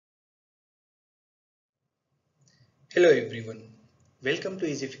Hello everyone, welcome to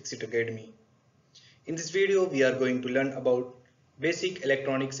Eazyfixit Academy. In this video we are going to learn about basic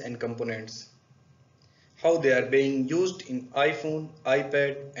electronics and components, how they are being used in iPhone,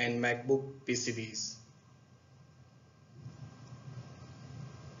 iPad and Macbook PCBs.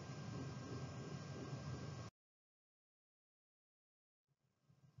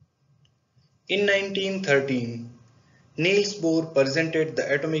 In 1913, Niels Bohr presented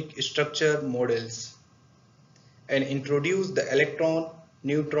the atomic structure models and introduced the electron,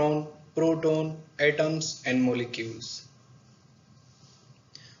 neutron, proton, atoms and molecules.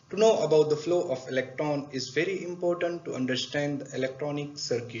 To know about the flow of electron is very important to understand the electronic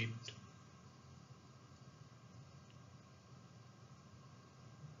circuit.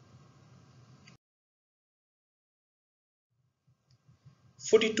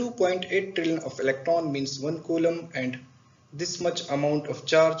 $42.8 trillion of electron means 1 coulomb, and this much amount of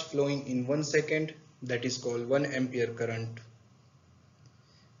charge flowing in 1 second, that is called 1 ampere current.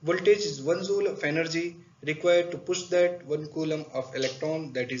 Voltage is 1 joule of energy required to push that 1 coulomb of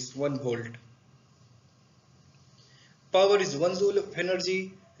electron, that is 1 volt. Power is 1 joule of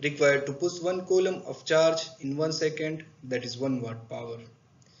energy required to push 1 coulomb of charge in 1 second, that is 1 watt power.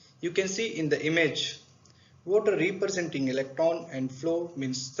 You can see in the image, water representing electron and flow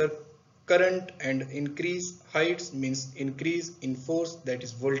means the current, and increase heights means increase in force, that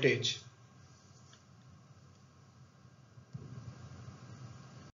is voltage.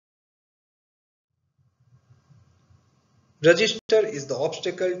 Resistor is the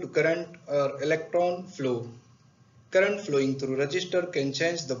obstacle to current or electron flow. Current flowing through resistor can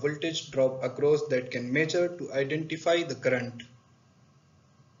change the voltage drop across that can measure to identify the current.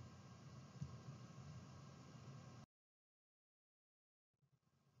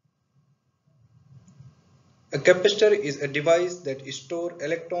 A capacitor is a device that stores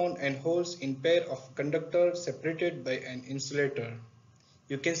electron and holes in pair of conductors separated by an insulator.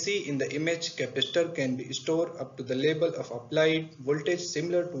 You can see in the image, capacitor can be stored up to the level of applied voltage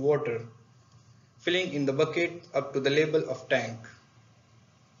similar to water, filling in the bucket up to the level of tank.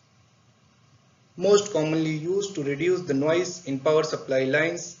 Most commonly used to reduce the noise in power supply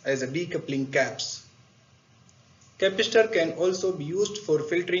lines as a decoupling caps. Capacitor can also be used for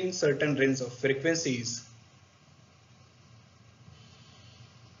filtering certain range of frequencies.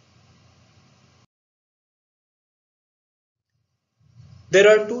 There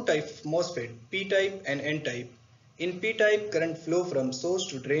are two types of MOSFET, P-type and N-type. In P-type, current flow from source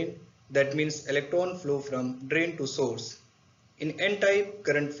to drain, that means electron flow from drain to source. In N-type,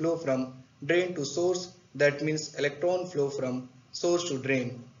 current flow from drain to source, that means electron flow from source to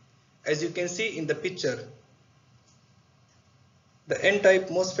drain. As you can see in the picture, the N-type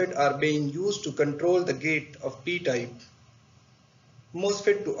MOSFET are being used to control the gate of P-type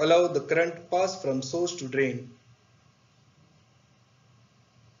MOSFET to allow the current pass from source to drain.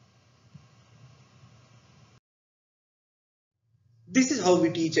 This is how we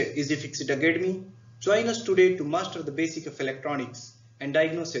teach at Eazyfixit Academy. Join us today to master the basic of electronics and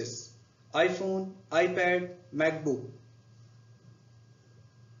diagnosis. iPhone, iPad, Macbook.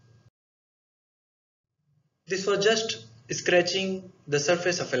 This was just scratching the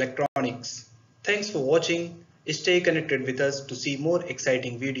surface of electronics. Thanks for watching. Stay connected with us to see more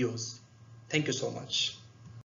exciting videos. Thank you so much.